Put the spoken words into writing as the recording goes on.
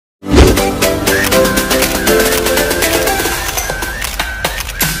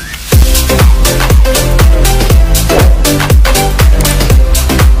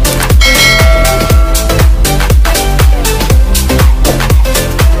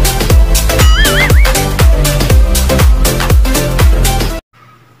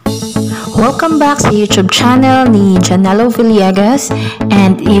Welcome back sa YouTube channel ni Janelo Villegas,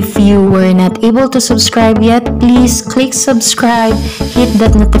 and if you were not able to subscribe yet, please click subscribe, hit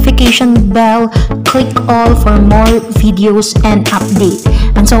that notification bell, click all for more videos and updates.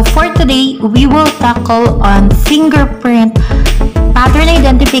 And so for today, we will tackle on fingerprint, pattern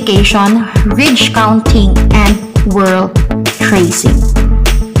identification, ridge counting, and Whorl tracing.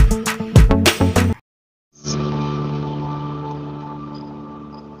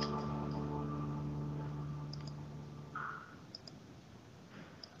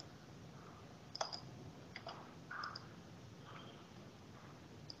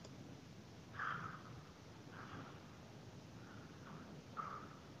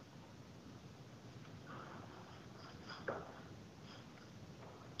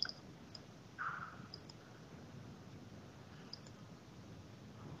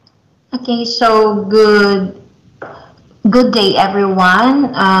 Okay, so good day everyone.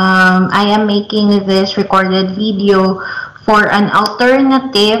 I am making this recorded video for an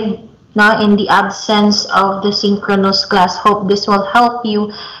alternative in the absence of the synchronous class. Hope this will help you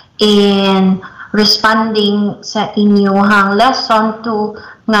in responding sa inyong lesson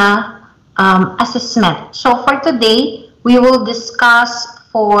 2 nga assessment. So for today, we will discuss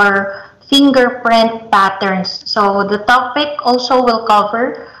for fingerprint patterns. So the topic also will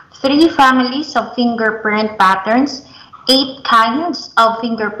cover 3 families of fingerprint patterns, 8 kinds of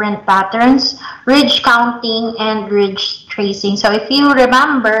fingerprint patterns, ridge counting, and ridge tracing. So if you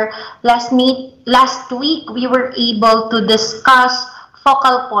remember, last week we were able to discuss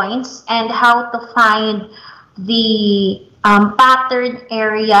focal points and how to find the pattern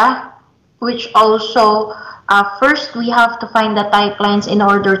area, which also first we have to find the type lines in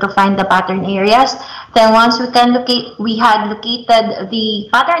order to find the pattern areas. Then once we had located the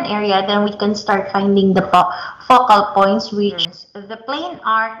pattern area, then we can start finding the focal points, which is the plain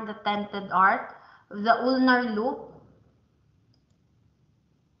arc, the tented arc, the ulnar loop.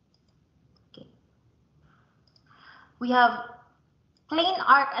 Okay. We have plain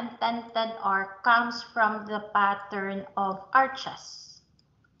arc and tented arc comes from the pattern of arches.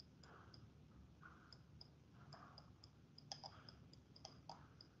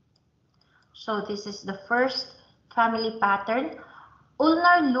 So this is the first family pattern.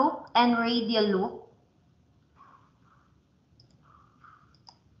 Ulnar loop and radial loop.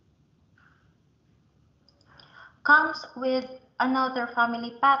 Comes with another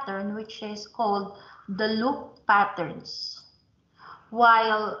family pattern, which is called the loop patterns.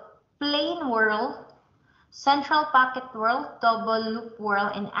 While plain whorl, central pocket whorl, double loop whorl,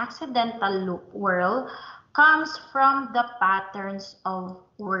 and accidental loop whorl comes from the patterns of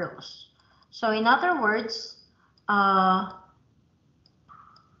whorls. So in other words,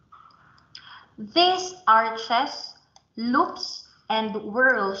 these arches, loops, and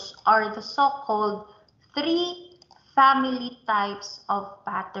whorls are the so-called 3 family types of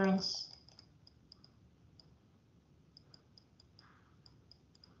patterns.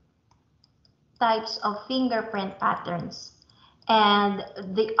 Types of fingerprint patterns. And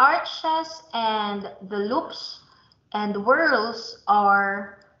the arches and the loops and whorls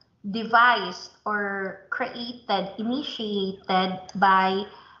are devised or initiated by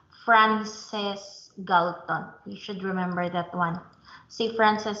Francis Galton. You should remember that one. Si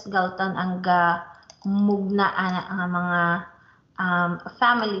Francis Galton ang mugnaan ang mga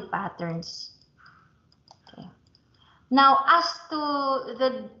family patterns. Okay. Now, as to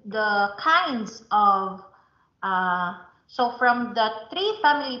the kinds of so from the 3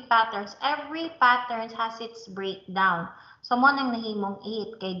 family patterns, every pattern has its breakdown. So mo nang nahimong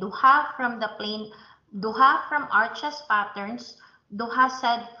 8 kay duha from from arches patterns, duha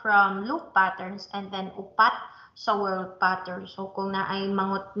sad from loop patterns, and then upat sa whorl pattern. So kung naay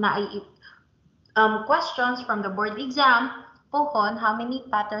questions from the board exam, pohon, how many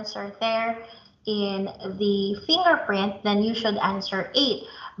patterns are there in the fingerprint, then you should answer 8.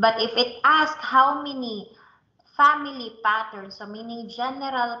 But if it asks how many family patterns, so meaning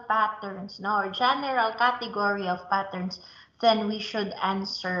general patterns, or general category of patterns, then we should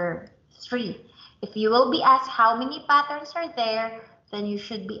answer 3. If you will be asked how many patterns are there, then you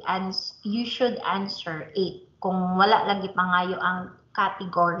should answer 8. Kung wala lagi pangayo ang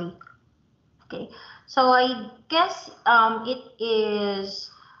category. Okay. So I guess it is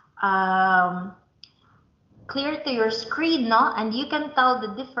clear to your screen, no? And you can tell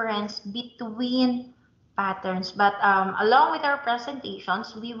the difference between patterns. But along with our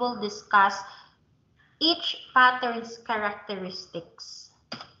presentations, we will discuss each pattern's characteristics.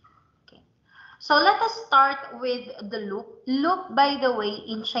 Okay. So let us start with the loop. Loop, by the way,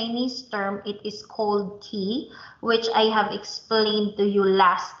 in Chinese term, it is called key, which I have explained to you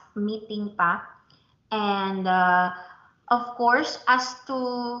last meeting pa. And of course, as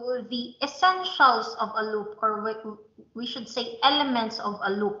to the essentials of a loop, or we should say elements of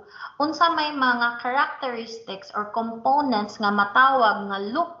a loop, unsa may mga characteristics or components nga matawag nga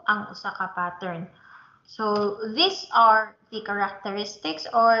loop ang usa ka pattern. So these are the characteristics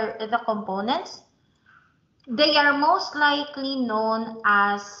or the components. They are most likely known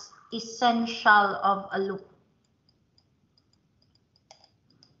as essential of a loop.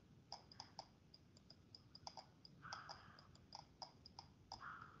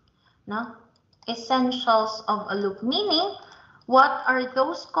 No? Essentials of a loop, meaning what are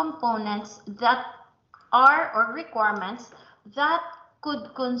those components that are or requirements that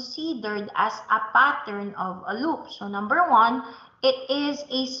could considered as a pattern of a loop. So number one, it is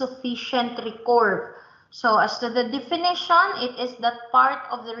a sufficient recurve. So as to the definition, it is that part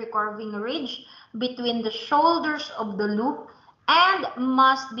of the recurving ridge between the shoulders of the loop and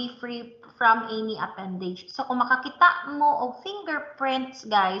must be free from any appendage. So kung makakita mo og fingerprints,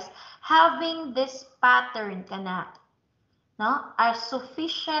 guys, having this pattern kana, no? A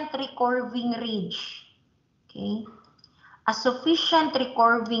sufficient recurving ridge. Okay? A sufficient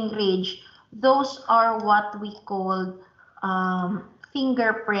recurving ridge, those are what we call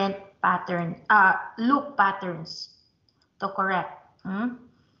fingerprint pattern, loop patterns. To correct.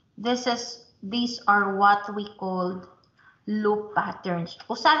 These are what we call loop patterns.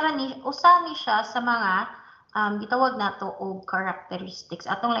 Usa ni siya sa mga gitawag nato og characteristics.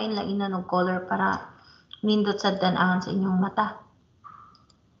 Atong lain-lainon og color para nindot sa dan-angan sa inyong mata.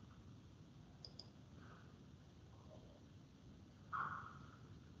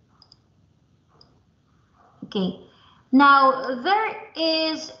 Okay. Now there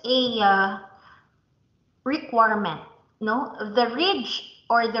is a requirement, no? The ridge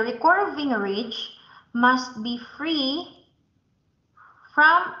or the recurving ridge must be free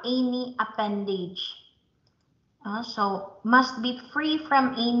from any appendage. So, must be free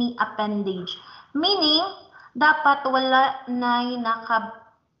from any appendage. Meaning, dapat wala na'y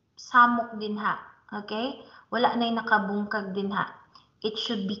nakasamok din ha. Okay? Wala na'y nakabungkag din ha. It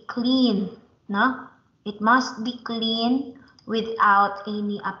should be clean. No? It must be clean without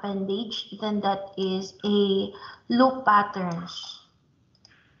any appendage. Then that is a loop patterns.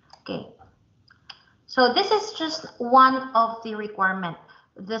 Okay. So this is just one of the requirement,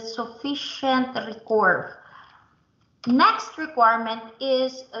 the sufficient recurve. Next requirement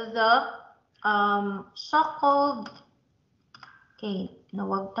is the so-called, okay,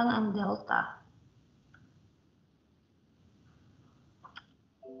 nawagtang ang delta.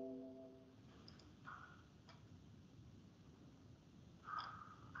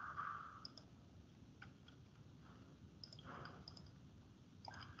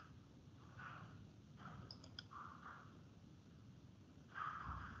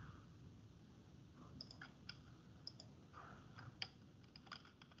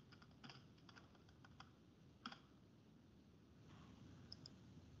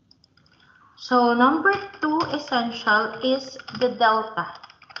 So number 2 essential is the delta.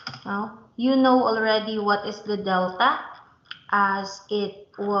 Now, you know already what is the delta as it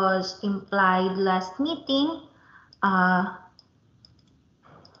was implied last meeting. Now,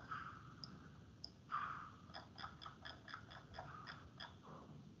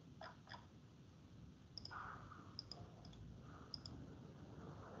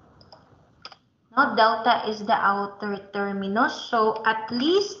 delta is the outer terminus, so at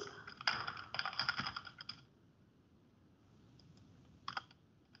least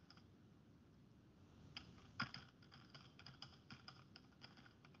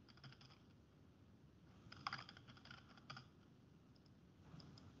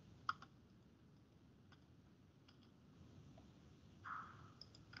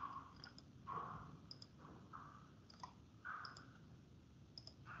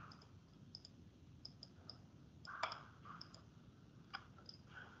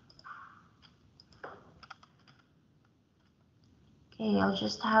okay, I'll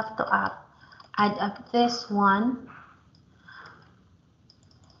just have to add up this one.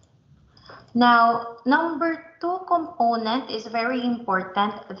 Now, number 2 component is very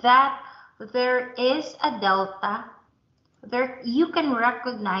important, that there is a delta. There you can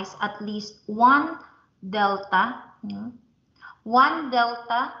recognize at least one delta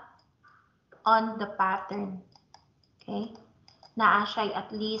on the pattern. Okay? Naa siya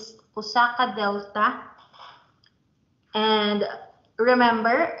at least usa ka delta. And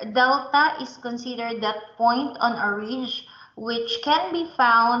remember, delta is considered that point on a ridge which can be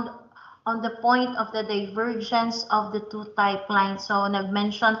found on the point of the divergence of the two type lines. So,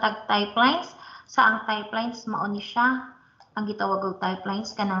 nag-mention tag type lines. Sa ang type lines, mao ni siya. ang gitawag og type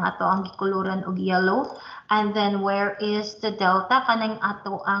lines kanang ato ang gikuluran og yellow, and then where is the delta kanang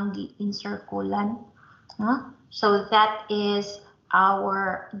ato ang gi-encirclean, no? So that is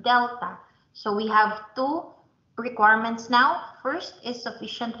our delta. So we have two requirements now. First is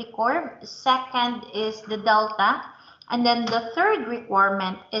sufficiently curved, second is the delta, and then the third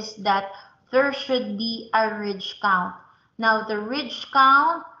requirement is that there should be a ridge count. Now the ridge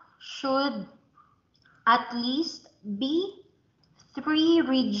count should at least be 3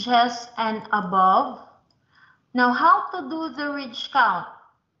 ridges and above. Now how to do the ridge count?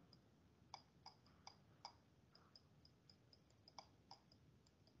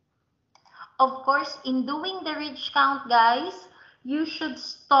 Of course, in doing the ridge count, guys, you should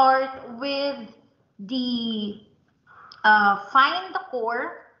start with the find the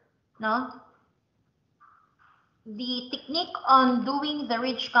core, no? The technique on doing the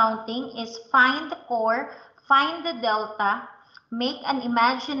ridge counting is find the core, find the delta, make an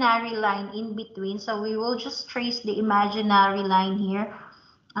imaginary line in between. So we will just trace the imaginary line here.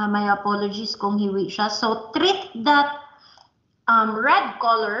 My apologies kung hiwi siya. So treat that red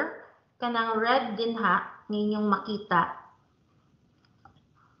color, kanang red din ha, ninyong makita.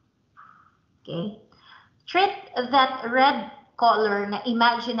 Okay. Treat that red color na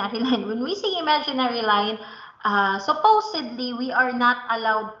imaginary line. When we say imaginary line, supposedly we are not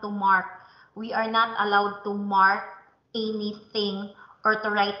allowed to mark. We are not allowed to mark anything or to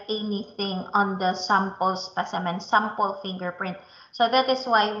write anything on the sample specimen, sample fingerprint. So that is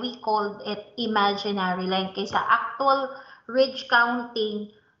why we called it imaginary line. Kaysa actual ridge counting,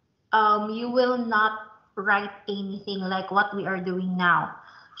 you will not write anything like what we are doing now.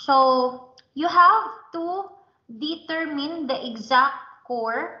 So you have to determine the exact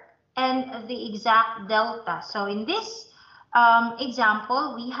core and the exact delta. So in this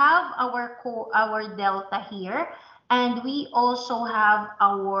example, we have our delta here, and we also have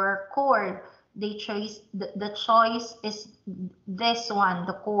our core. The choice is this one,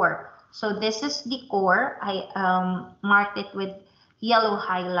 the core. So this is the core. I marked it with yellow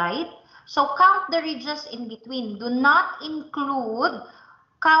highlight. So count the ridges in between. Do not include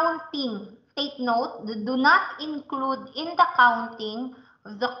counting. Take note, do not include in the counting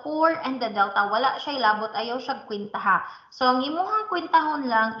the core and the delta. Wala siya labot, ayaw siya kwintaha. So ang imuhang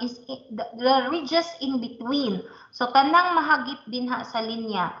kwintahon lang is the ridges in between. So kanang mahagip din ha sa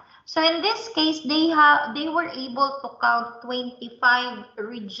linya. So in this case, they were able to count 25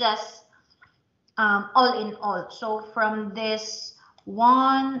 ridges all in all. So from this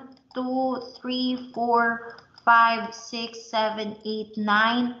 1, 2, 3, 4, 5, 6, 7, 8,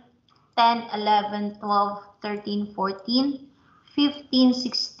 9, 10, 11, 12, 13, 14, 15,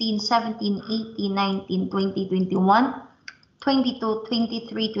 16, 17, 18, 19, 20, 21, 22,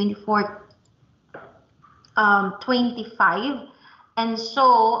 23, 24, 25. And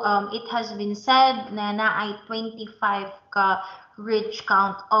so it has been said na naay 25 ka ridge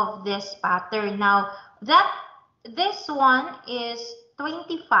count of this pattern. Now, this one is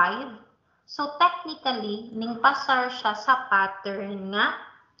 25. So technically, ning pasar siya sa pattern nga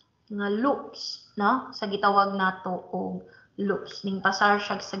loops, no? Sa gitawag nato og loops. Ning pasar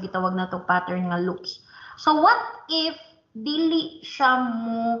siya sa gitawag nato pattern nga loops. So what if dili siya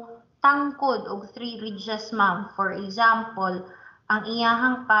mo tangkod og 3 ridges, ma'am? For example, ang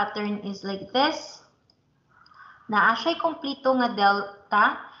iyahang pattern is like this. Naa siya'y kompleto nga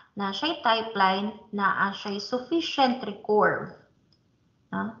delta, naa siya'y type line, naa siya'y sufficient recurve.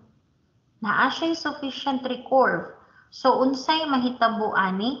 Naa siya'y sufficient recurve. So, unsay mahitabo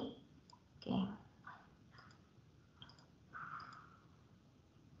ani? Okay.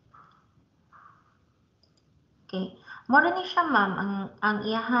 Okay. Mora ni siya, ma'am, ang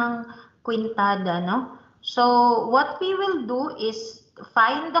iyahang kwintada, no? So, what we will do is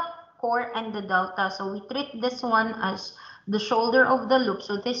find the core and the delta. So, we treat this one as the shoulder of the loop.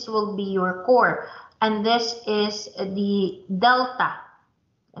 So, this will be your core. And this is the delta.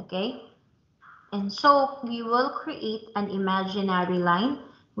 Okay? And so, we will create an imaginary line.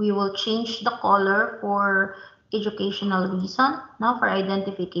 We will change the color for educational reason, no? For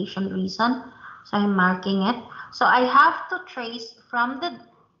identification reason. So, I'm marking it. So, I have to trace from the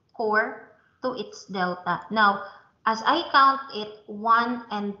core to its delta. Now, as I count it, 1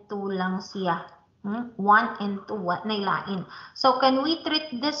 and 2 lang siya. 1 and 2, what nailain. So, can we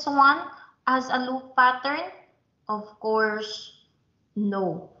treat this one as a loop pattern? Of course,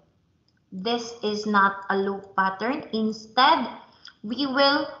 no. This is not a loop pattern. Instead, we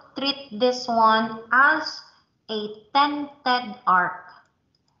will treat this one as a tented arc.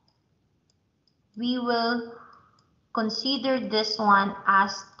 We will consider this one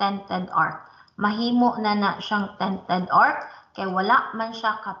as tented arc. mahimo na siyang tented arc kay wala man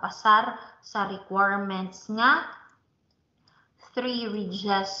siya kapasar sa requirements nga 3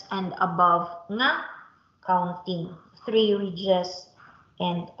 ridges and above nga counting. 3 ridges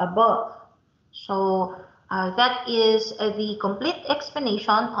and above. So, that is the complete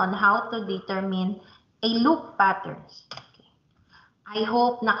explanation on how to determine a loop patterns. Okay. I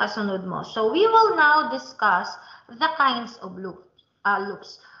hope nakasunod mo. So, we will now discuss the kinds of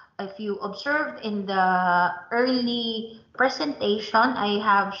loops. If you observed in the early presentation, I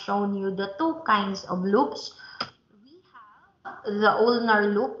have shown you the two kinds of loops. We have the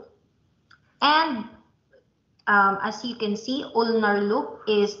ulnar loop, and as you can see, ulnar loop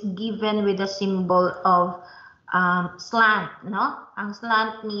is given with a symbol of slant, no? Ang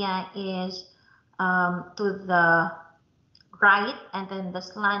slant niya is to the right, and then the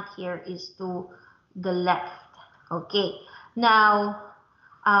slant here is to the left. Okay. Now,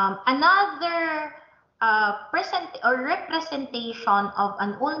 another representation of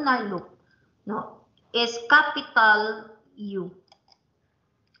an ulnar loop, no, is capital U.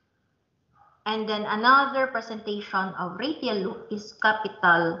 And then another presentation of radial loop is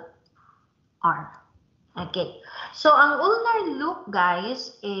capital R. Okay. So, ang ulnar loop,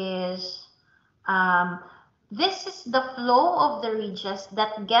 guys, is this is the flow of the ridges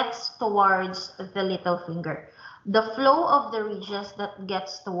that gets towards the little finger. The flow of the ridges that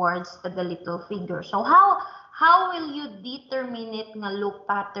gets towards the little finger. So, how will you determine it nga loop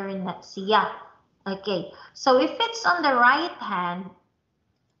pattern na siya? Okay. So, if it's on the right hand,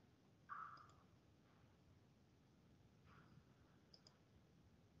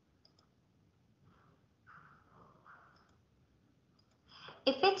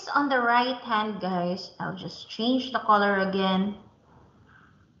 if it's on the right hand, guys, I'll just change the color again.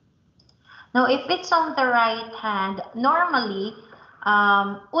 Now, if it's on the right hand, normally,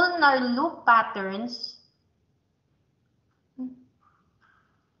 ulnar loop patterns,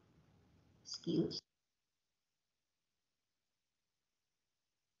 excuse.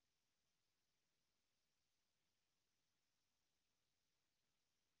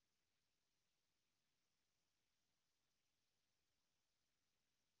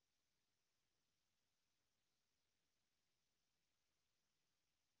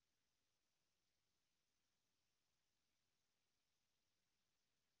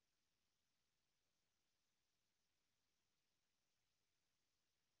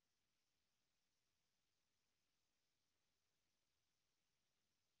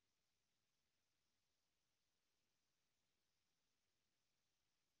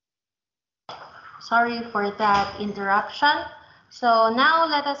 Sorry for that interruption. So now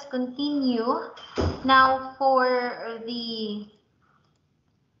let us continue. Now for the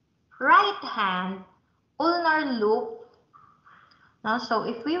right hand ulnar loop. No? So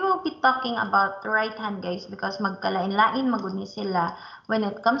if we will be talking about the right hand, guys, because magkalain-lain maguni sila when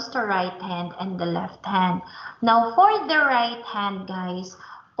it comes to right hand and the left hand. Now for the right hand, guys,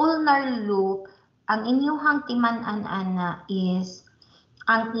 ulnar loop, ang inyuhang timan-an is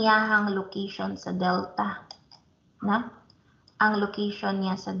ang iyahang location sa delta. Na? Ang location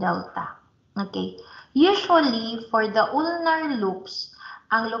niya sa delta. Okay. Usually, for the ulnar loops,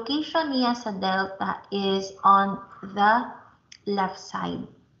 ang location niya sa delta is on the left side.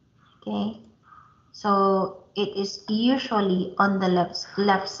 Okay. So, it is usually on the left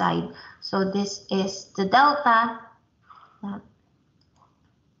side. So, this is the delta.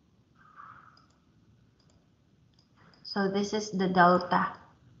 So, this is the delta.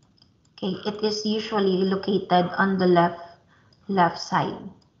 Okay, it is usually located on the left side.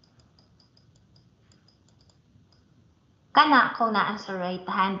 Kana kung naa sa right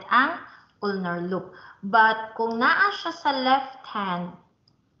hand ang ulnar loop. But kung naa siya sa left hand,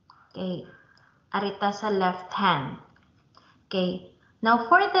 okay, arita sa left hand. Okay, now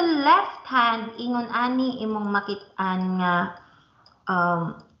for the left hand, ingon ani imong makit-an nga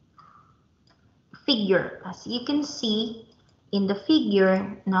figure. As you can see in the figure,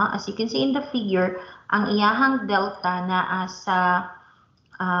 no? As you can see in the figure, ang iyahang delta naa sa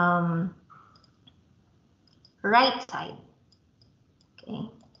right side. Okay.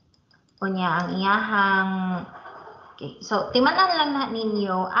 Unya ang iyahang okay. So timan-an lang na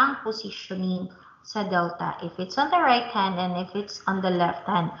ninyo ang positioning sa delta if it's on the right hand and if it's on the left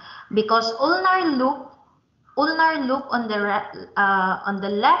hand, because ulnar loop on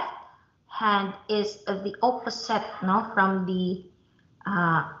the left hand is the opposite, no, from the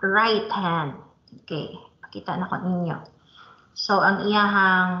right hand. Okay, pakita na ko ninyo. So ang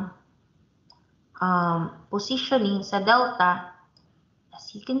iyahang positioning sa delta,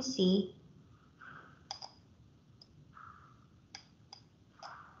 as you can see,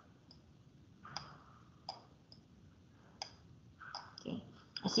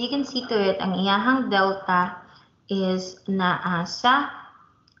 As you can see to it, ang iyahang delta is naa sa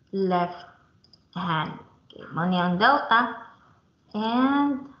left hand. Okay, mo niyang delta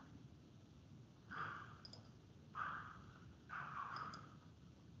and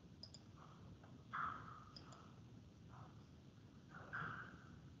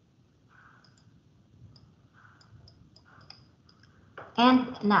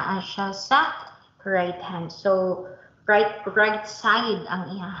naa siya sa right hand. So right side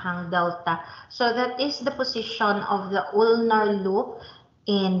ang iyahang delta. So that is the position of the ulnar loop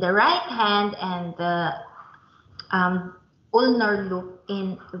in the right hand and the ulnar loop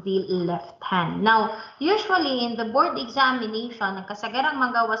in the left hand. Now, usually in the board examination, ang kasagarang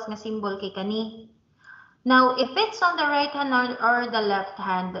magawas nga symbol kay kani. Now, if it's on the right hand or the left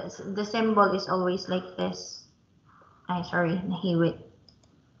hand, the symbol is always like this. Ay, sorry, nahiwit.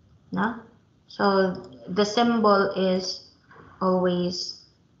 No? So, the symbol is always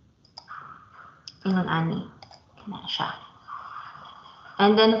ingon ani. Kana siya.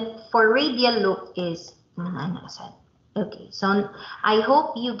 And then, for radial loop is mananasad. Okay, so I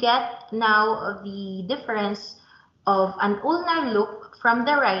hope you get now the difference of an ulnar loop from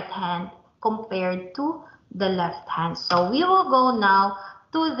the right hand compared to the left hand. So we will go now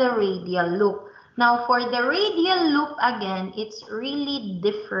to the radial loop. Now for the radial loop again, it's really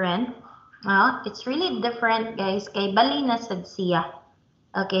different. It's really different guys kay bali na sad siya.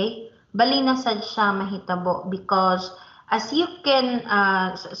 Okay? Bali na sad siya mahitabo because as you can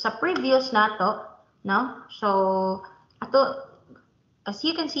sa previous nato, no? So ato, as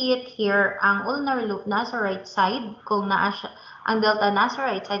you can see it here, ang ulnar loop nasa right side, kung naa siya, ang delta nasa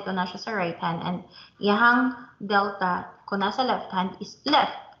right side, kung nasa sa right hand, and iyahang delta, kung nasa left hand, is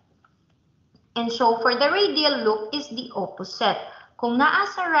left. And so, for the radial loop is the opposite. Kung naa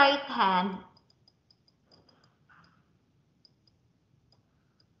sa right hand,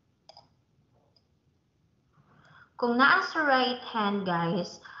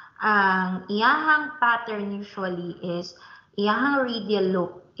 guys, ang iyahang pattern usually is iyahang radial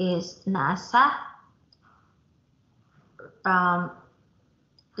loop is nasa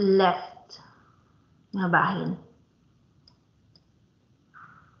left nga bahin.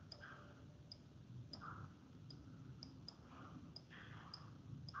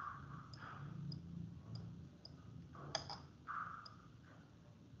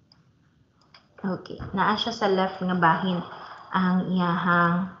 Okay, naa siya sa left nga bahin ang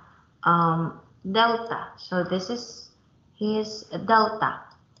iyahang delta. So this is his delta.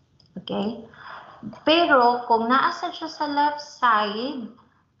 Okay? Pero kung naasa siya sa left side,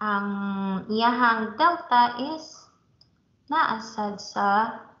 ang iyahang delta is naasad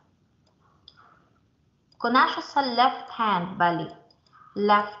sa, kung nasa sa left hand, bali,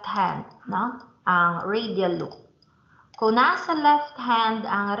 left hand, no? Ang radial loop. Kung nasa left hand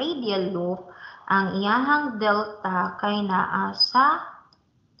ang radial loop, ang iyahang delta kay naa sa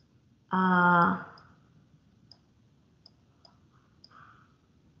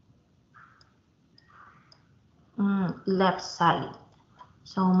left side.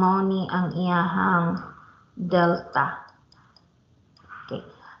 So, mao ni ang iyahang delta. Okay.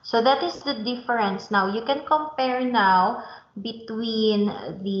 So, that is the difference. Now, you can compare now between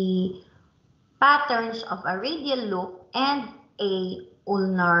the patterns of a radial loop and a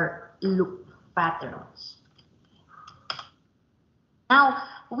ulnar loop patterns. Now,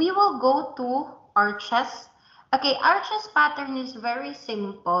 we will go to arches. Okay, arches pattern is very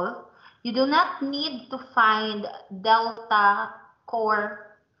simple. You do not need to find delta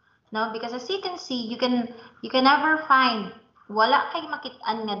core, no? Because as you can see, you can never find, wala kay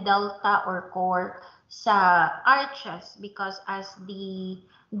makitaan nga delta or core sa arches because as the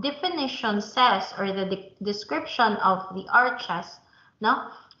definition says or the description of the arches, no?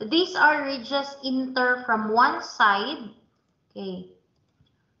 These are ridges inter from one side. Okay.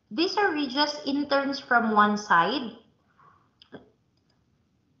 These are ridges interns from one side.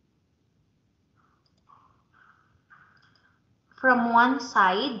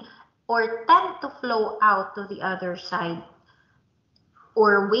 Or tend to flow out to the other side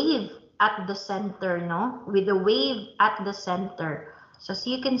or wave at the center, no? With a wave at the center. So as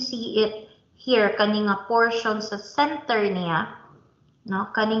you can see it here, kaninga portion sa center niya,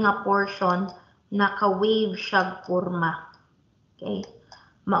 no? Kaninga portion naka-wave siya forma. Okay?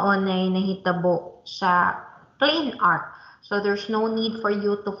 Maonay nahitabo sa plane arc. So there's no need for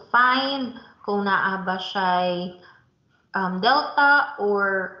you to find kung naa ba siya delta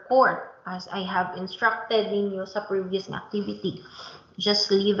or core as I have instructed ninyo sa previous activity.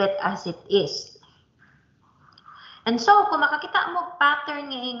 Just leave it as it is. And so, kung makakita mo pattern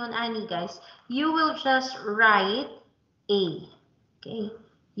nga ingon ani guys, you will just write A. Okay?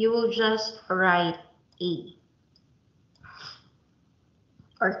 you will just write A.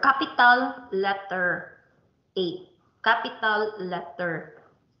 Or capital letter A. Capital letter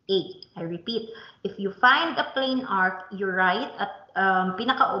A. I repeat, if you find a plain arc, you write at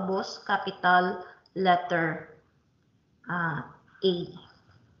pinakaubos, capital letter A.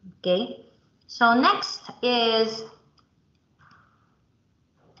 Okay? So next is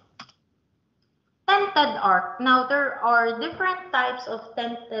tented arc. Now there are different types of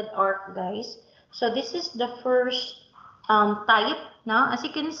tented arc, guys. So this is the first type. Now, as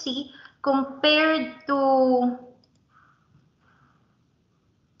you can see, compared to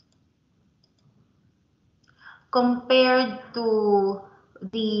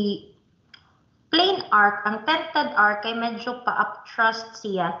the plain arc, ang tented arc ay medyo pa-upthrust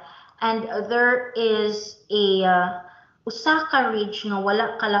siya. And there is a usa ka ridge nga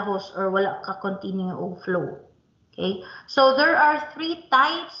wala kalahos or wala ka continuous flow. Okay? So there are three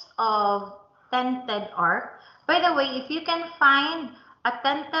types of tented arc. By the way, if you can find a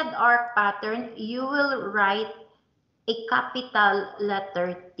tented arc pattern, you will write a capital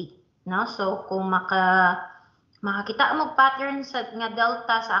letter T. No? So kung makakita mo pattern sa nga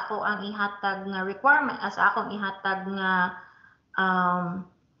delta sa ako ang ihatag nga requirement sa akong ihatag nga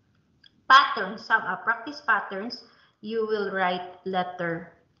patterns, some practice patterns, you will write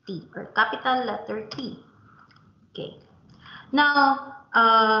letter T or capital letter T. Okay. Now,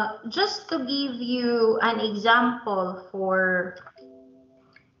 just to give you an example for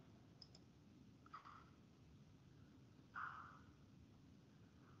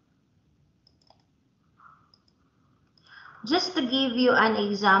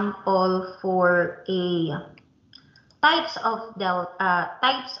a types of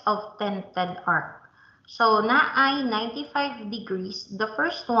tented arc. So na ay 95 degrees. The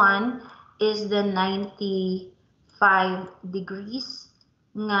first one is the 95 degrees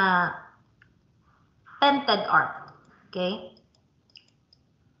nga tented arc. Okay?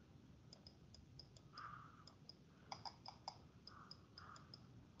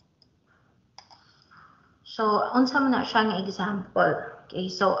 So, unsa man na siya nga example. Okay,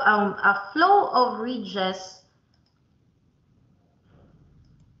 so a flow of ridges.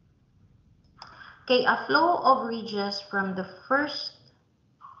 Okay, a flow of ridges from the first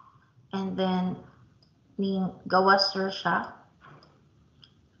and then ning gawas siya.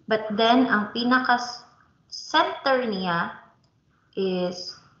 But then ang pinaka center niya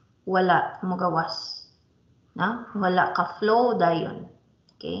is wala mo gawas. No? Wala ka flow dayon.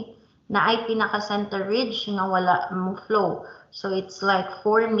 Okay? Na ay pinaka-center ridge nga wala mo flow. So it's like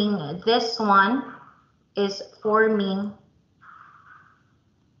forming, this one is forming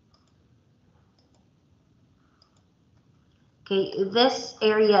this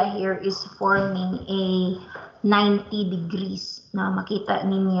area here is forming a 90 degrees na makita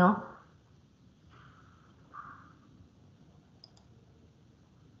ninyo.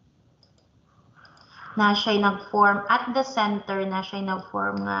 Na siya nag-form at the center, na siya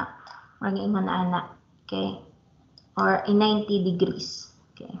nag-form nga mag-ingon ana. Okay? Or 90 degrees.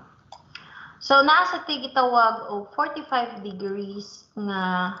 Okay? So, nasa tigitawag o 45 degrees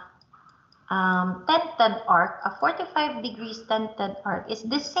nga tented arc. A 45 degrees tented arc is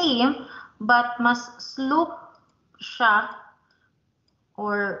the same but mas slope siya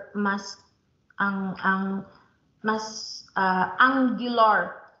or mas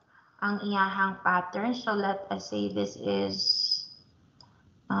angular ang iyahang pattern. So let us say this is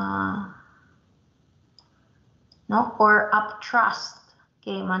no, or upthrust.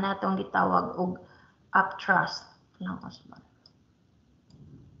 Okay, mana tong gitawag og upthrust. Lang osman.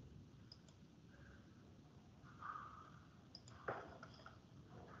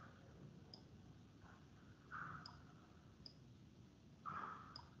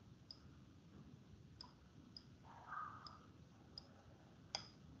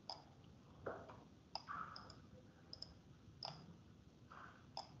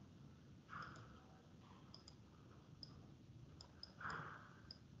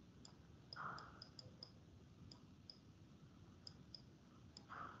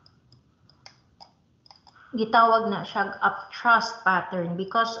 Gitawag na siyang upthrust pattern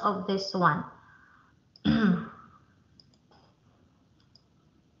because of this one.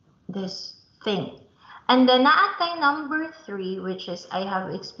 This thing. And then naatay number 3, which is I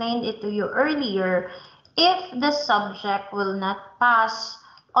have explained it to you earlier, if the subject will not pass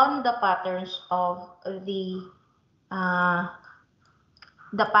on the patterns of the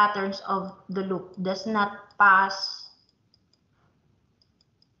loop, does not pass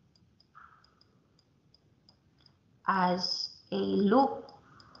as a loop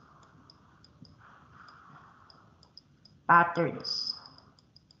patterns.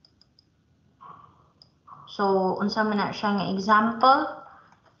 So, unsa man na siya nga example?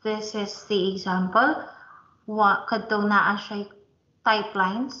 This is the example. Kadtong naa siya type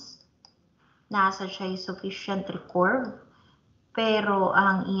lines, nasa siya sufficient recurve, pero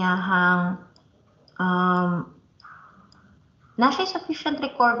ang iyahang na siya sufficient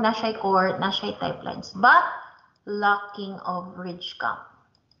recurve, na siya chord, na siya type lines, but lacking of ridge gap.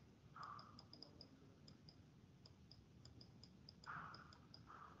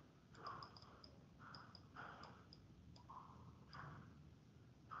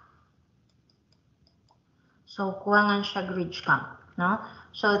 So, kuwangan siya ridge gap, no?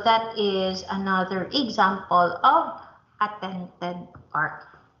 So, that is another example of attempted arc.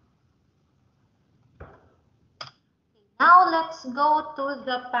 Now, let's go to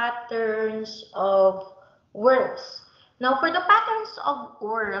the patterns of whorls. Now, for the patterns of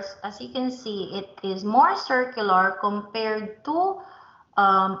whorls, as you can see, it is more circular compared to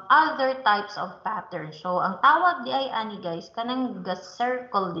other types of patterns. So, ang tawag di ay ani guys, kanang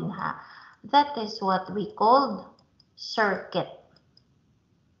circle din ha. That is what we called circuit.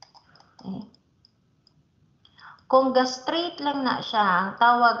 Okay. Kung straight lang na siya, ang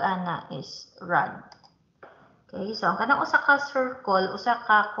tawag ana is rod. Okay, so ang kanang usa ka circle, usa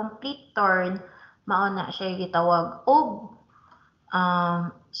ka complete turn, mao na siya gitawag og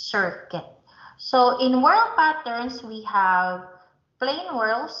circuit. So in whorl patterns, we have plain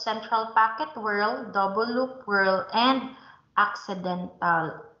whorl, central pocket whorl, double loop whorl, and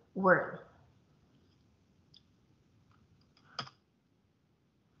accidental whorl.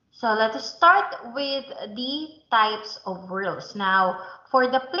 So let us start with the types of whorls. Now, for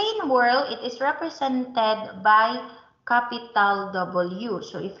the plain whorl, it is represented by capital W.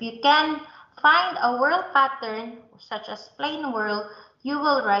 So if you can find a whorl pattern such as plain whorl, you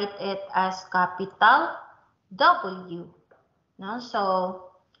will write it as capital W. No?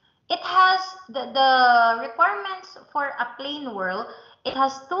 So it has the requirements for a plain whorl. It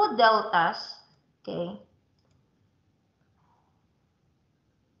has two deltas. Okay.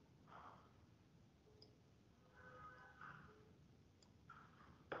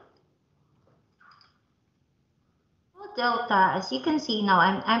 Delta, as you can see now,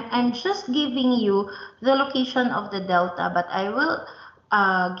 I'm just giving you the location of the delta, but I will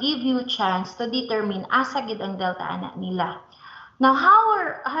give you a chance to determine asa gid ang delta ana nila. Now,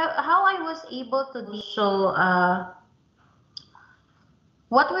 how I was able to do so,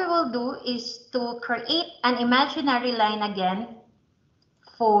 what we will do is to create an imaginary line again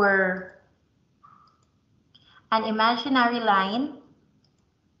for an imaginary line.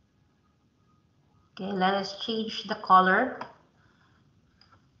 Okay, let us change the color.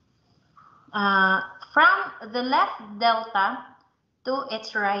 From the left delta to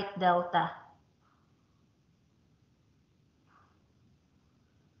its right delta.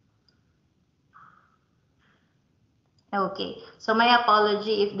 Okay, so my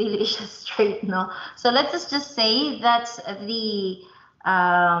apology if dili siya straight, no? So let's just say that's the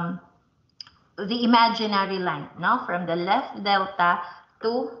imaginary line, no? From the left delta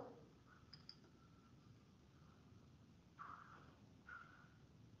to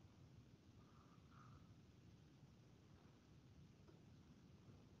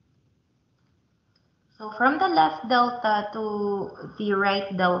from the left delta to the right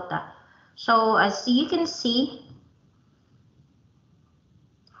delta. So as you can see,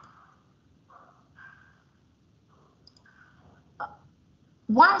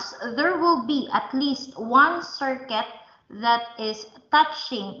 once there will be at least one circuit that is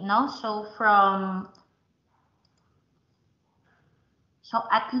touching, no? So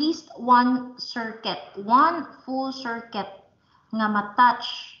at least one circuit, one full circuit nga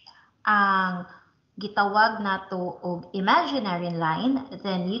matouch ang gitawag nato og imaginary line,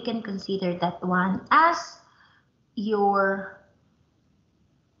 then you can consider that one as your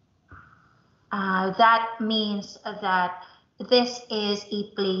that means that this is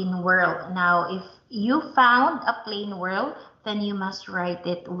a plain whorl. Now, if you found a plain whorl, then you must write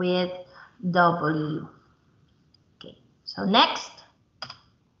it with W. Okay, so next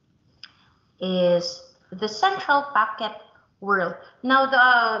is the central pocket whorl. Now,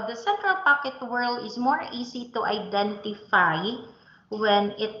 the central pocket whorl is more easy to identify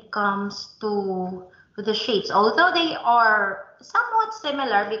when it comes to the shapes, although they are somewhat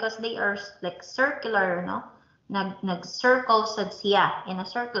similar because they are like circular, no? Nag-circle sad siya in a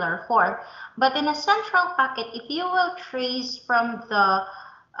circular form. But in a central pocket, if you will trace from the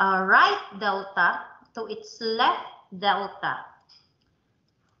right delta to its left delta,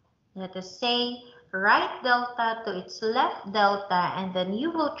 let us say right delta to its left delta, and then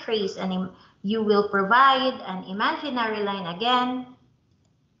you will trace and you will provide an imaginary line again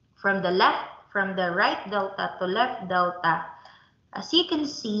from the left from the right delta to left delta, as you can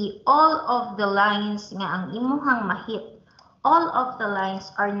see, all of the lines nga ang imuhang mahit, all of the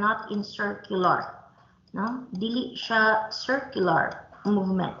lines are not in circular. No? Dili siya circular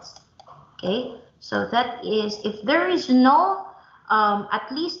movements. Okay? So that is, if there is no at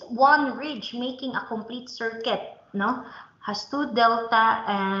least one ridge making a complete circuit, no? Has 2 delta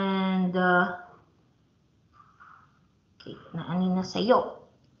and okay, naani na sa'yo.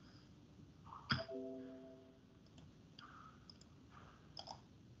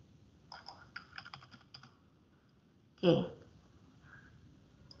 Okay.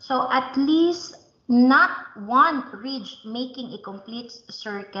 So at least not one ridge making a complete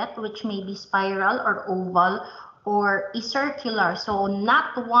circuit, which may be spiral or oval or a circular. So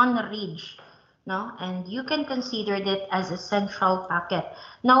not one ridge, no? And you can consider that as a central packet.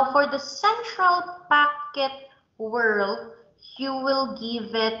 Now for the central packet whorl, you will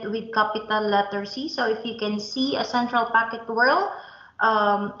give it with capital letter C. So if you can see a central packet whorl,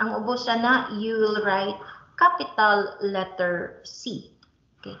 ang ubusan na, you will write capital letter C.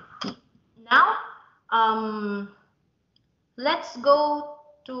 Okay. Now, let's go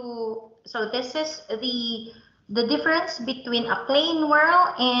to, so this is the difference between a plain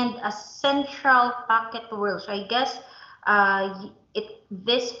whorl and a central packet whorl. So I guess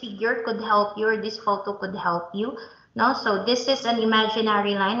this figure could help you, or this photo could help you. No? So this is an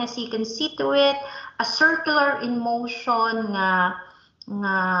imaginary line. As you can see to it, a circular in motion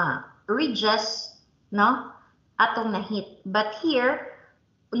nga ridges, no? Atong nahit. But here,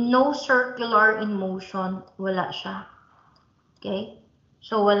 no circular in motion, wala siya. Okay?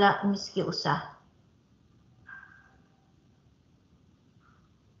 So, wala miski usa.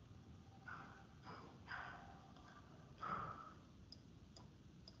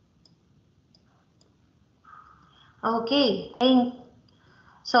 Okay.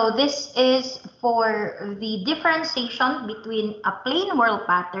 So, this is for the differentiation between a plain whorl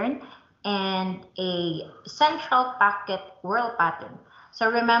pattern and a central packet whorl pattern. So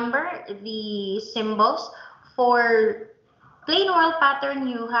remember the symbols. For plain whorl pattern,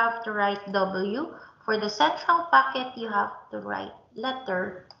 you have to write W. For the central packet, you have to write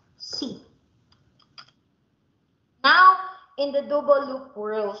letter C. Now, in the double loop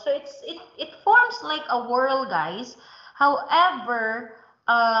whorl, so it forms like a whorl, guys. However,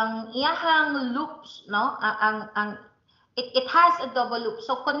 iyahang loops, no? It has a double loop,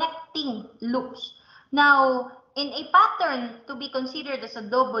 so connecting loops. Now, in a pattern to be considered as a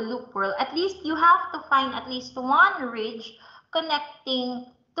double loop whorl, at least you have to find at least one ridge connecting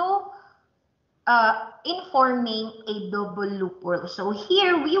to in forming a double loop whorl. So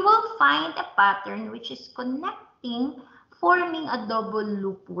here we will find a pattern which is connecting, forming a double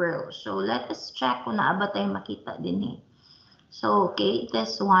loop whorl. So let us check kung naaba tayo makita din eh. So okay,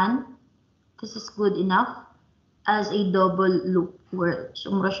 this one, this is good enough as a double loop whorl.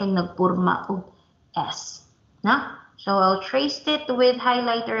 So mura siyang nagpurma og S. Na? So I'll trace it with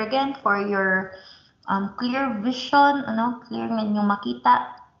highlighter again for your clear vision, clear nga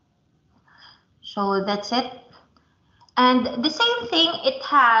makita. So that's it. And the same thing, it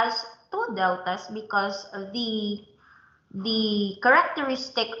has 2 deltas because the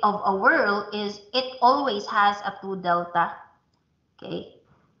characteristic of a whorl is it always has a 2 delta. Okay.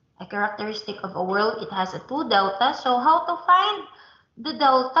 A characteristic of a whorl, it has a 2 delta. So how to find the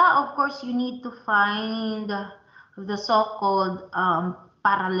delta? Of course, you need to find the so-called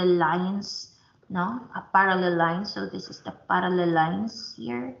parallel lines, no? A parallel line. So this is the parallel lines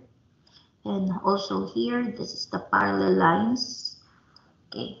here. And also here, this is the parallel lines.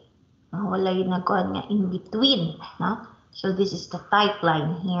 Okay. Wala yung nagkuhan nga in between, no? So this is the type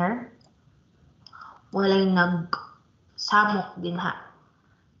line here. Wala yung nagsamok din ha.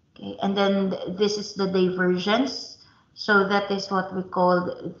 Okay. And then this is the divergence. So that is what we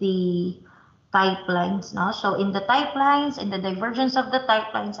call the type lines, no? So in the type lines and the divergence of the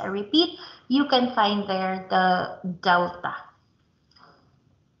type lines, I repeat, you can find there the delta.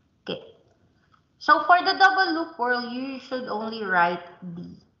 Okay. So for the double loop whorl, you should only write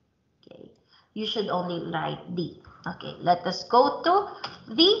D. Okay. You should only write D. Okay. Let us go to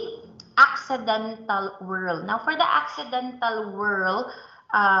the accidental whorl. Now for the accidental whorl,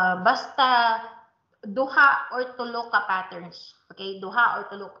 basta duha or tulo ka patterns. Okay, duha or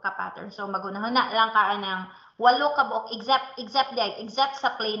tulo ka patterns. So magunahon na lang ka ng 8 ka buok except sa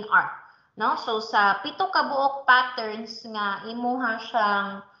plain arc, no? So sa 7 ka buok patterns nga imuha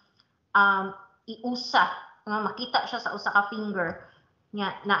siyang iusa, nga makita siya sa usa ka finger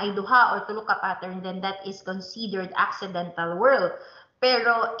nga na ay duha or tulo ka pattern, then that is considered accidental whorl.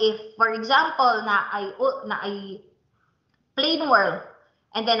 Pero if for example na ay plain whorl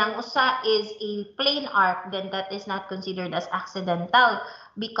and then ang usa is a plain arc, then that is not considered as accidental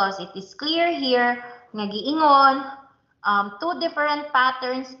because it is clear here nga giingon two different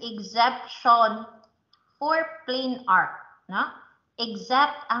patterns exception for plain arc, no?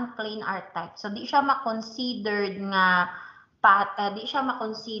 Except ang plain arc type. So di siya ma-considered nga di siya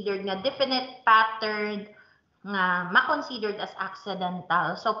ma-considered nga definite pattern nga ma-considered as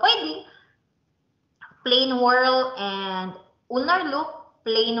accidental. So pwede plain whorl and ulnar loop,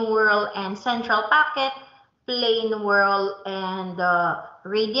 plain whorl and central packet, plain whorl and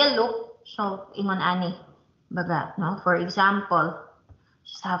radial loop. So, ingon ani baga, no? For example,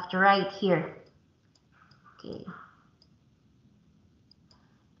 just have to write here. Okay.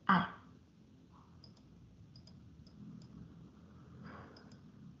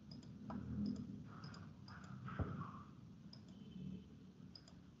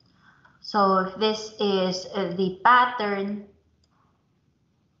 So, if this is the pattern,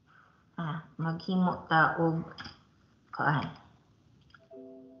 maghimo ta og kuan.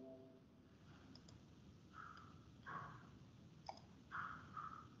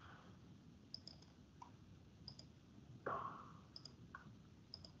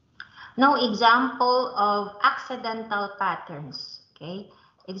 Now, example of accidental patterns. Okay,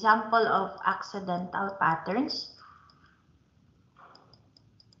 example of accidental patterns.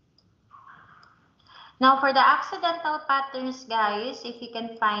 Now, for the accidental patterns, guys, if you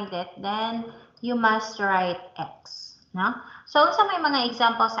can find it, then you must write X. No? So, sa may mga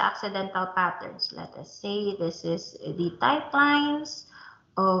examples sa accidental patterns, let us say this is the type lines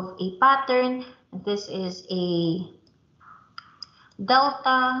of a pattern. This is a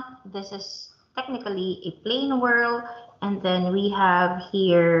delta. This is technically a plain whorl. And then we have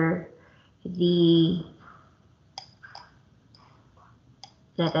here the,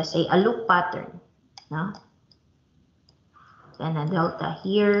 let us say, a loop pattern. No? Then a delta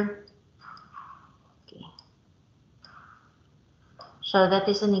here. Okay. So that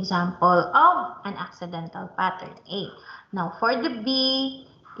is an example of an accidental pattern A. Now for the B,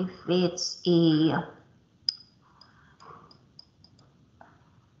 if it's a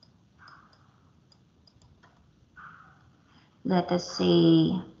let us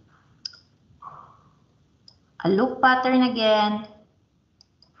say a loop pattern again,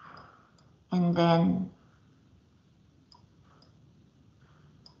 and then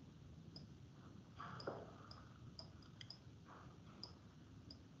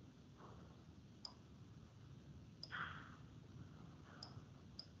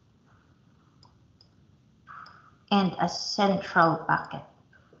and a central packet.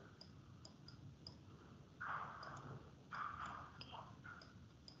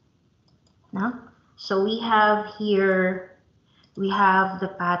 Now, so we have here, we have the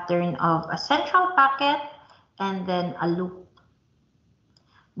pattern of a central packet and then a loop.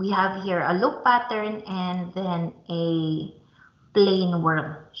 We have here a loop pattern and then a plain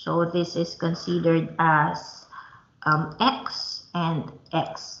whorl. So this is considered as X and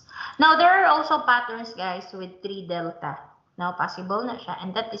X. Now, there are also patterns, guys, with 3 delta. Now, possible na siya,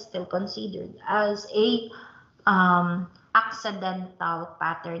 and that is still considered as a accidental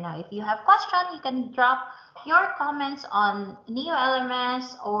pattern. Now, if you have question, you can drop your comments on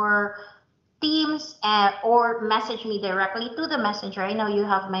NeoLMS or Teams or message me directly to the messenger. I know you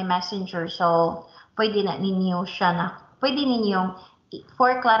have my messenger, so pwede na ninyo siya na, pwede ninyong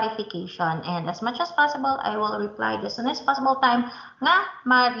for clarification, and as much as possible, I will reply as soon as possible time nga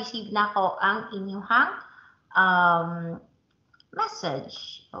ma-receive na ko ang inyong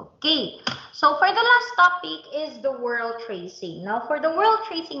message. Okay, so for the last topic is the Whorl tracing. Now, for the Whorl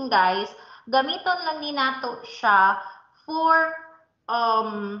tracing, guys, gamiton lang ni nato siya for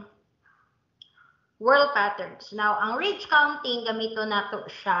Whorl patterns. Now, ang ridge counting, gamito nato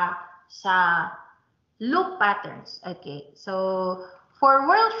siya sa loop patterns. Okay, so for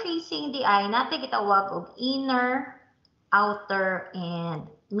Whorl tracing, di ay natin gitawag og inner, outer, and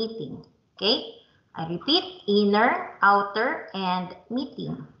meeting. Okay, I repeat, inner, outer, and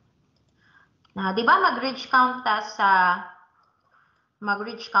meeting. Now, di ba mag-ridge count ta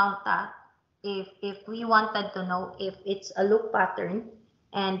if we wanted to know if it's a loop pattern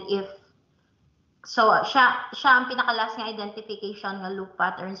and if so, siya ang pinakalas nga identification nga loop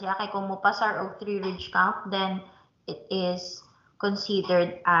pattern siya. Kay kung mupasar og 3 ridge count, then it is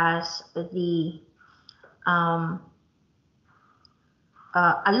considered as the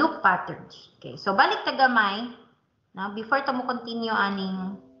a loop patterns. Okay, so balik ta gamay. Now, before ta mo continue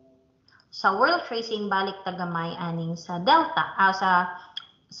aning sa Whorl tracing, balik ta gamay aning sa delta,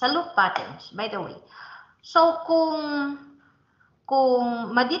 sa loop patterns, by the way. So, kung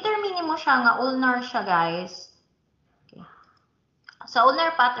ma-determine mo siya nga ulnar siya, guys, okay. Sa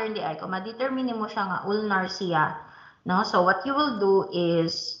ulnar pattern di ay, kung ma-determine mo siya nga ulnar siya, no? So what you will do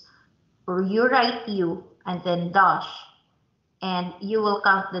is, you write U and then dash, and you will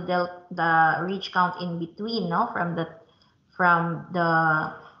count the ridge count in between, no? From the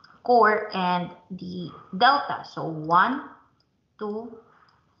core and the delta. So 1, 2,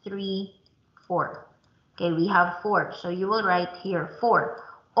 3, 4. Okay, we have 4. So you will write here 4.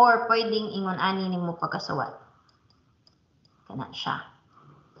 Or pwedeng ingon ani nimo pagkasawat. Kana siya.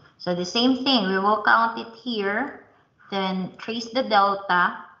 So the same thing, we will count it here, then trace the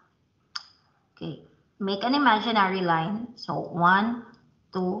delta. Okay, make an imaginary line. So 1,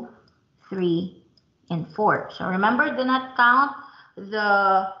 2, 3, and 4. So remember, do not count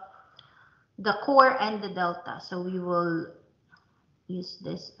the core and the delta. So we will use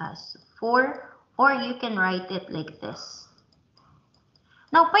this as 4, or you can write it like this.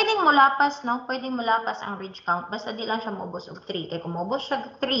 Now, pwedeng mulapas, no? Pwedeng mulapas ang ridge count, basta di lang siya maubos og 3. Kaya kung maubos siya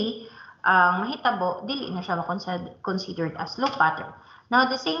 3, ang mahitabo, dili na siya considered as loop pattern.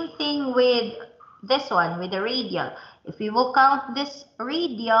 Now, the same thing with this one, with the radial. If we will count this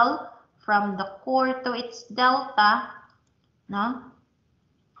radial from the core to its delta, no?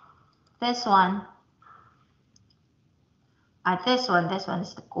 This one is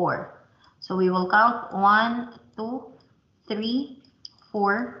the core. So we will count 1, 2, 3,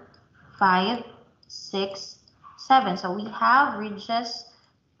 4, 5, 6, 7. So we have ridges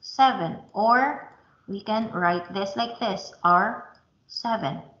 7, or we can write this like this,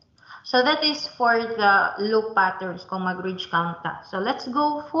 R7. So that is for the loop patterns kung mag-ridge count ta. So let's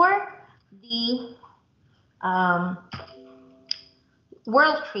go for the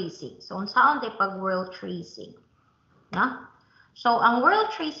Whorl tracing. So unsaon tay pag Whorl tracing, no? So, ang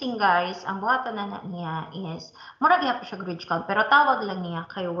Whorl tracing, guys, ang buhatan na niya is, murag yapon siya ridge count, pero tawag lang niya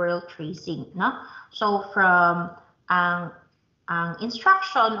kay Whorl tracing, no? So, from, ang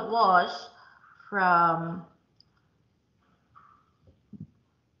instruction was from,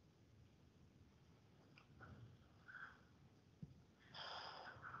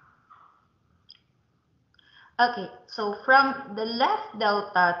 okay, so from the left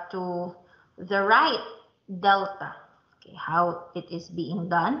delta to the right delta, okay, how it is being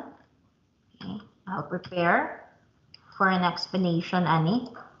done. Okay, I'll prepare for an explanation, Annie.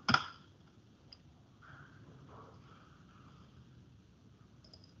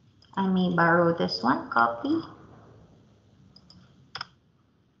 I may borrow this one, copy.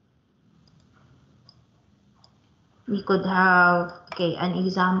 We could have, okay, an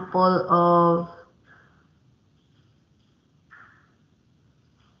example of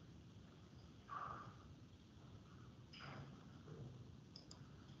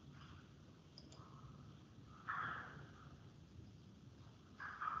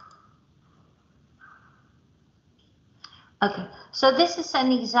okay, so this is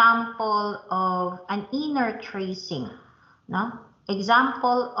an example of an inner tracing, no?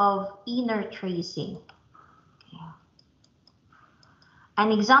 Example of inner tracing. Okay. An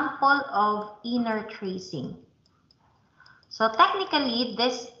example of inner tracing. So technically,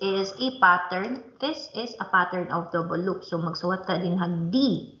 this is a pattern. This is a pattern of double loop. So magsuwat ka din hag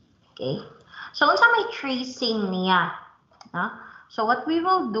D. Okay. So unsa may tracing niya, no? So what we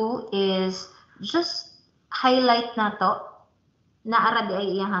will do is just highlight na to. Naara di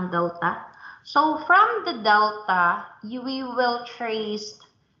ay iyang delta. So from the delta, we will trace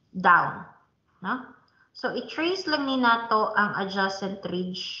down, no? So i-trace lang ni nato ang adjacent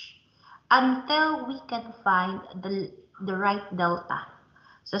ridge until we can find the right delta.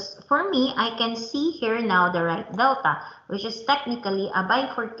 So for me, I can see here now the right delta, which is technically a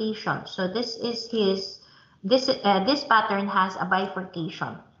bifurcation. So this is this pattern has a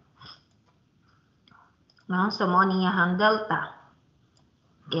bifurcation. No? So mo niyang delta.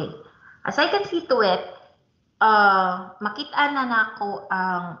 Okay. As I can see to it, makita na nako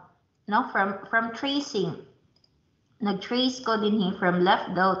ang no, from tracing. Nag-trace ko din here from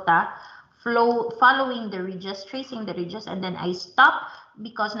left delta, following the ridges, tracing the ridges, and then I stop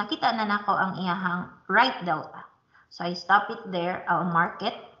because nakita na nako ang iyahang right delta. So I stop it there. I'll mark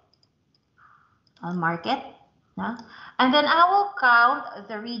it. No? And then I will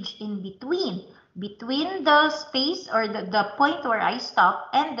count the ridge in between the space or the point where I stop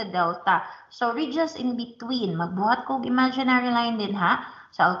and the delta. So ridges in between. Magbuhat ko imaginary line din ha.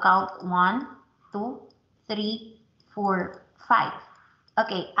 So I'll count 1, 2, 3, 4, 5.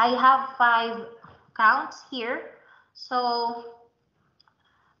 Okay, I have 5 counts here. So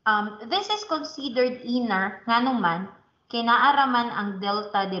this is considered inner nga naman kay naaraman ang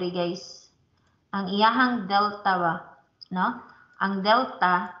delta diri guys. Ang iyahang delta ba, no? Ang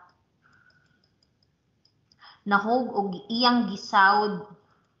delta nahug og iyang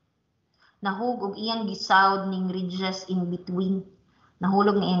gisawd ning ridges in between.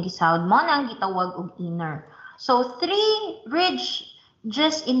 Nahulog na iyang gisawd mo na ang gitawag og inner. So 3 ridge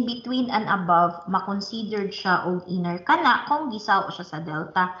just in between and above, makonsidered siya og inner kana kung gisaw siya sa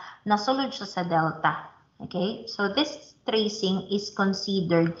delta, nasulod siya sa delta. Okay? So this tracing is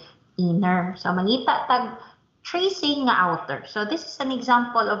considered inner. So mangita tag tracing nga outer. So this is an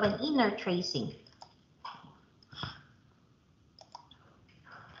example of an inner tracing.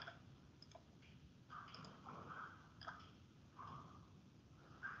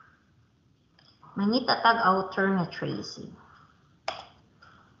 Mangita tag outer nga tracing.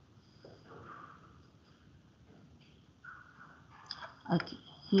 Okay,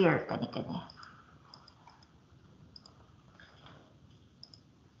 here kani.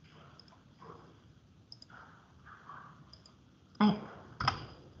 Ay.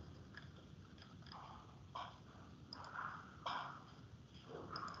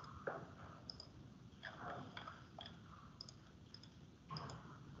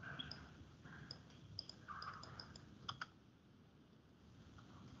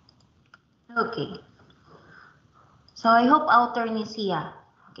 Okay. So I hope outer ni siya.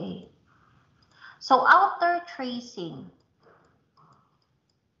 Okay. So outer tracing.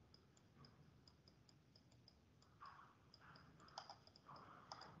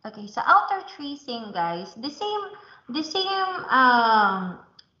 Okay, sa outer tracing, guys, the same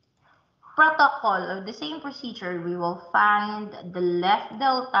protocol or the same procedure, we will find the left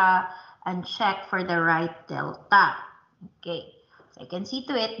delta and check for the right delta. Okay, so I can see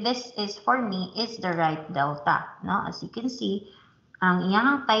to it, this is for me is the right delta. No, as you can see, ang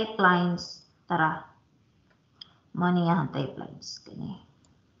iyang type lines, tara, mo niyang type lines. Kani.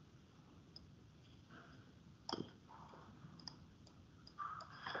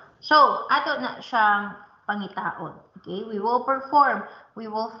 So, ato na siyang pangitaon. Okay, we will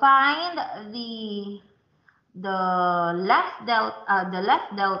find the left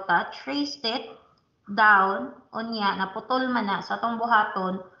delta, traced it down unya naputol man na sa atong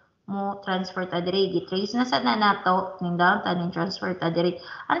buhaton mo transfer ta diri, gitrace na sad na nato ning down ta ning transfer ta diri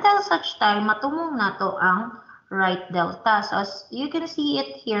until such time matumong nato ang right delta. So as you can see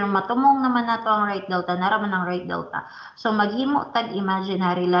it here, matumong naman nato ang right delta, naraman ang right delta. So maghimo tag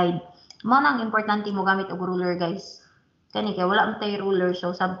imaginary line. Mo nang importante mo gamit og ruler, guys. Kani kay wala man tay ruler,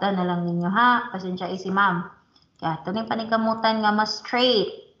 so sabta na lang ninyo ha. Pasensya si ma'am. Kaya ito na panikamutan nga mas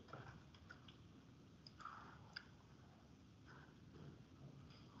straight.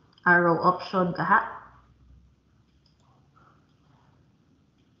 Arrow option ka ha.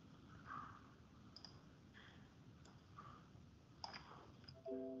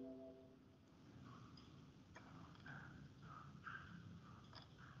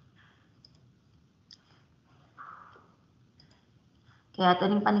 Kaya ito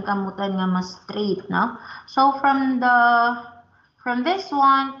na panikamutan nga mas straight, no? So from this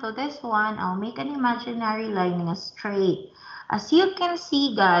one to this one, I'll make an imaginary line nga straight. As you can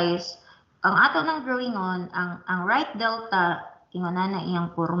see, guys, ang ato ng drawing on, ang right delta, ingon na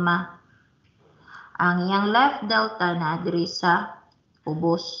iyang porma. Ang iyang left delta na diri sa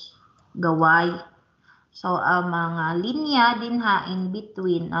ubos, gaway. So, ang mga linya dinha in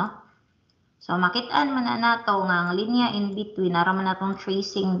between, no? So, makitaan man na nato nga ang linya in between, naraman natong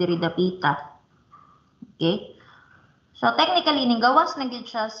tracing diri dapita. Okay? So, technically, gawas na gid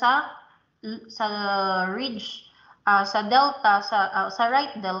siya sa ridge, sa delta, sa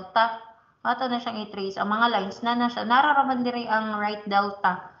right delta. Ato na siyang i-trace. Ang mga lines na siya. Nararaman diri ang right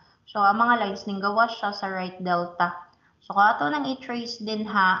delta. So, ang mga lines gawas siya sa right delta. So, kung ato nang i-trace din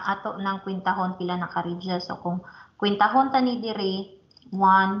ha, ato nang kwintahon pila naka-ridges. So, kung kwintahon ta ni diri,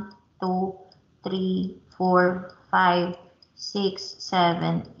 1, 2, 3, 4, 5, 6,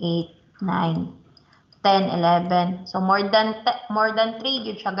 7, 8, 9, 10, 11. So, more than 3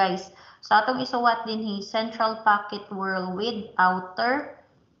 yun siya, guys. So, atong isuwat din central pocket whorl with outer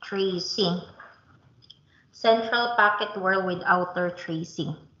tracing. Central pocket whorl with outer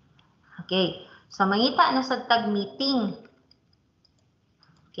tracing. Okay. So, mangita na sa tag meeting.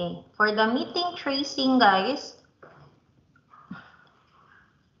 Okay. For the meeting tracing, guys,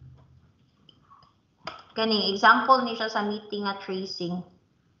 kani, example ni siya sa meeting at tracing.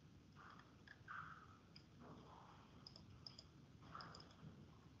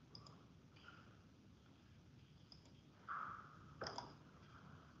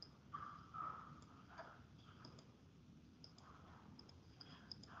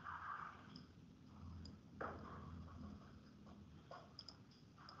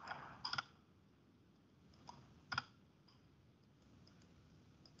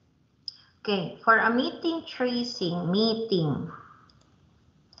 Okay, for a meeting tracing, meeting.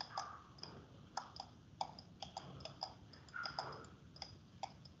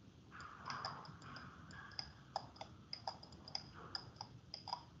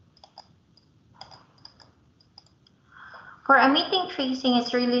 For a meeting tracing,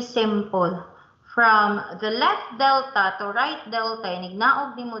 it's really simple. From the left delta to right delta,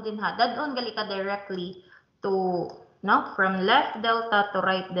 inignaog ni mo din ha, dadon gali ka directly to, no? From left delta to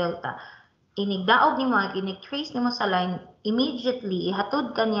right delta. Inigdaog ni mo, inig-trace ni mo sa line, immediately,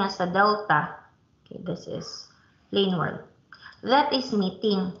 ihatod ka niya sa delta. Okay, this is plain Whorl. That is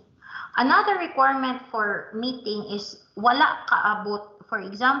meeting. Another requirement for meeting is wala kaabot. For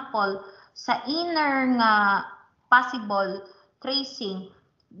example, sa inner nga possible tracing,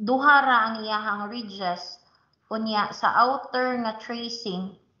 duha ra ang iyahang ridges. Unya sa outer nga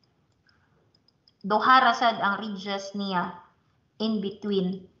tracing, duha ra sad ang ridges niya in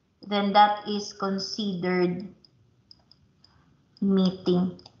between. Then that is considered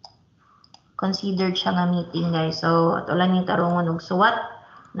meeting. Considered siya nga meeting, guys. So, ato lang yung tarungon og suwat,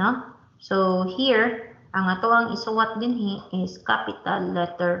 no? So, here, ang ato ang isuwat din is capital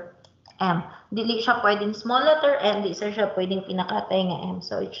letter M. Dili siya pwedeng small letter M, di siya pwedeng pinakatay nga M.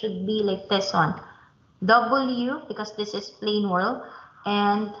 So, it should be like this one. W, because this is plain Whorl,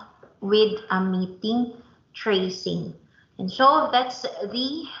 and with a meeting tracing. And so, that's the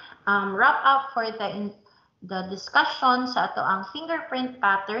wrap up for the discussion sa ato ang fingerprint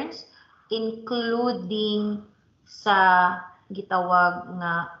patterns, including sa gitawag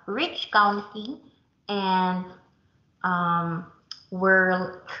na rich counting and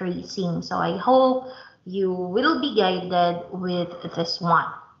Whorl tracing. So I hope you will be guided with this one.